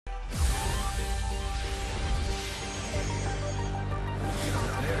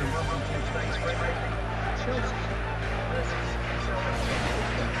Hello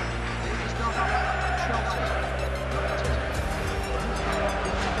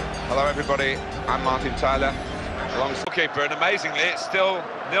everybody, I'm Martin Tyler, alongside the goalkeeper, and amazingly it's still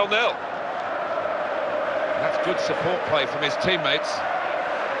 0-0. That's good support play from his teammates.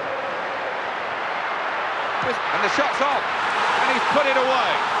 And the shot's on, and he's put it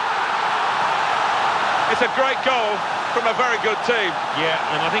away. It's a great goal from a very good team. Yeah,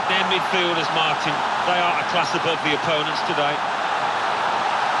 and I think their midfielders, Martin, they are a class above the opponents today.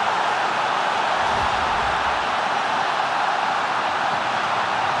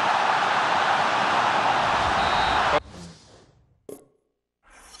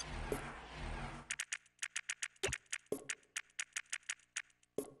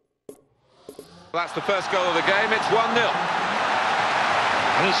 That's the first goal of the game, it's 1-0.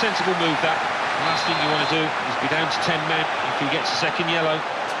 And a sensible move, that. The last thing you want to do is be down to 10 men if he gets a second yellow.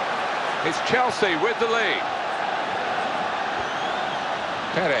 It's Chelsea with the lead.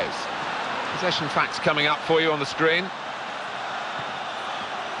 Perez. Possession facts coming up for you on the screen.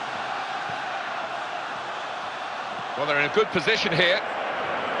 Well, they're in a good position here.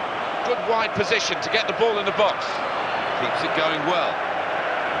 Good wide position to get the ball in the box. Keeps it going well.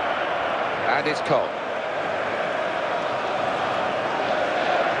 And it's Cole.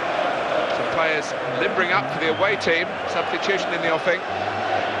 Some players limbering up for the away team. Substitution in the offing.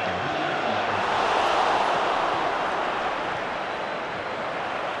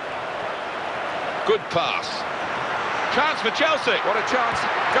 Good pass. Chance for Chelsea. What a chance.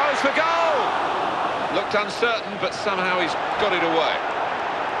 Goes for goal. Looked uncertain, but somehow he's got it away.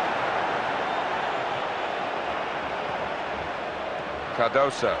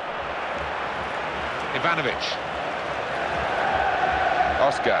 Cardoso. Ivanovic.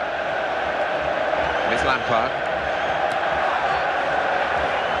 Oscar. Miss Lampard.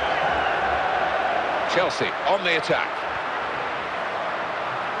 Chelsea on the attack.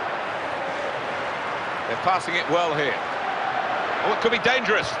 They're passing it well here. Oh, it could be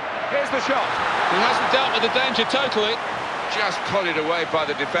dangerous. Here's the shot. He hasn't dealt with the danger totally. Just put it away by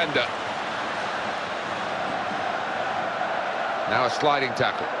the defender. Now a sliding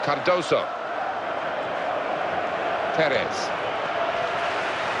tackle. Cardoso. Perez.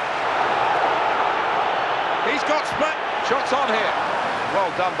 He's got split. Shots on here.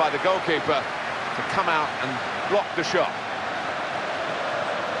 Well done by the goalkeeper to come out and block the shot.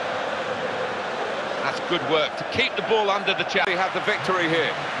 That's good work to keep the ball under the chest. They have the victory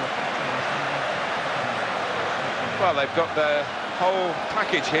here. Well, they've got the whole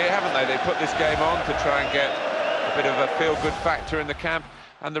package here, haven't they? They put this game on to try and get a bit of a feel-good factor in the camp,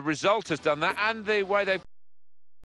 and the result has done that, and the way they've